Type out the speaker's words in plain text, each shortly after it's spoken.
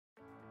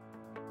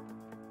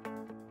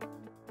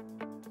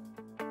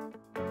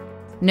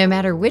No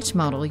matter which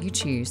model you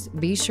choose,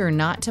 be sure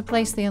not to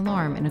place the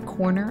alarm in a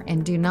corner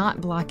and do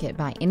not block it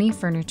by any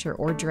furniture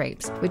or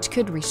drapes, which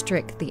could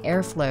restrict the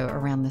airflow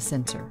around the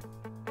sensor.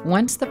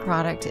 Once the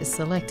product is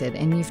selected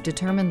and you've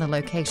determined the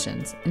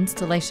locations,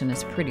 installation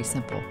is pretty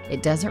simple.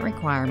 It doesn't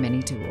require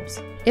many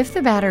tools. If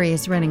the battery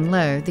is running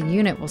low, the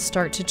unit will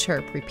start to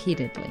chirp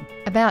repeatedly,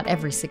 about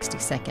every 60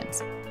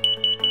 seconds.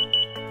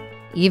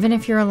 Even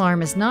if your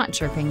alarm is not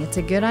chirping, it's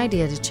a good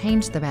idea to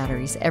change the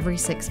batteries every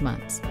 6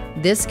 months.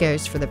 This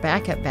goes for the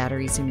backup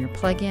batteries in your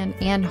plug-in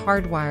and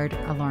hardwired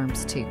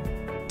alarms too.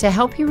 To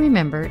help you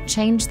remember,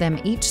 change them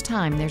each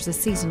time there's a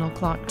seasonal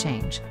clock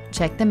change.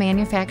 Check the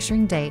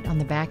manufacturing date on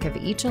the back of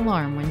each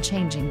alarm when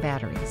changing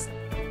batteries.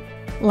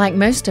 Like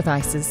most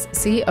devices,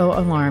 CO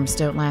alarms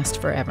don't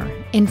last forever.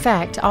 In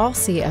fact, all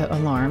CO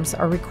alarms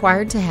are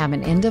required to have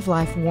an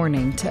end-of-life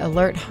warning to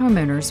alert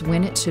homeowners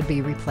when it should be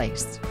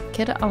replaced.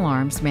 Kidde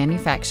alarms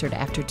manufactured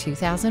after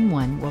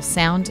 2001 will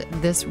sound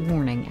this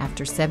warning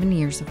after 7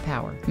 years of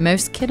power.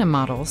 Most Kidde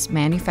models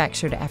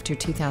manufactured after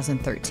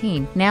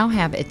 2013 now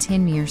have a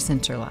 10-year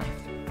sensor life.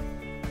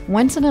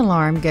 Once an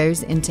alarm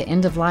goes into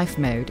end-of-life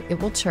mode, it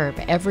will chirp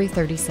every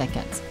 30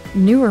 seconds.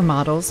 Newer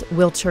models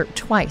will chirp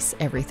twice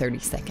every 30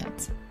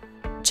 seconds.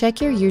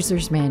 Check your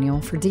user's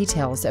manual for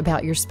details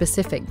about your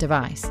specific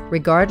device.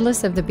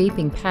 Regardless of the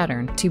beeping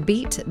pattern, to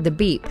beat the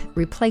beep,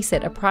 replace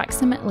it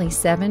approximately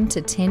 7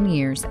 to 10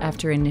 years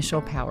after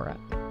initial power-up.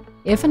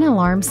 If an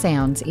alarm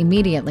sounds,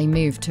 immediately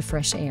move to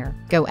fresh air.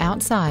 Go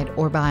outside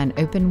or by an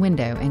open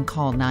window and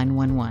call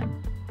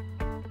 911.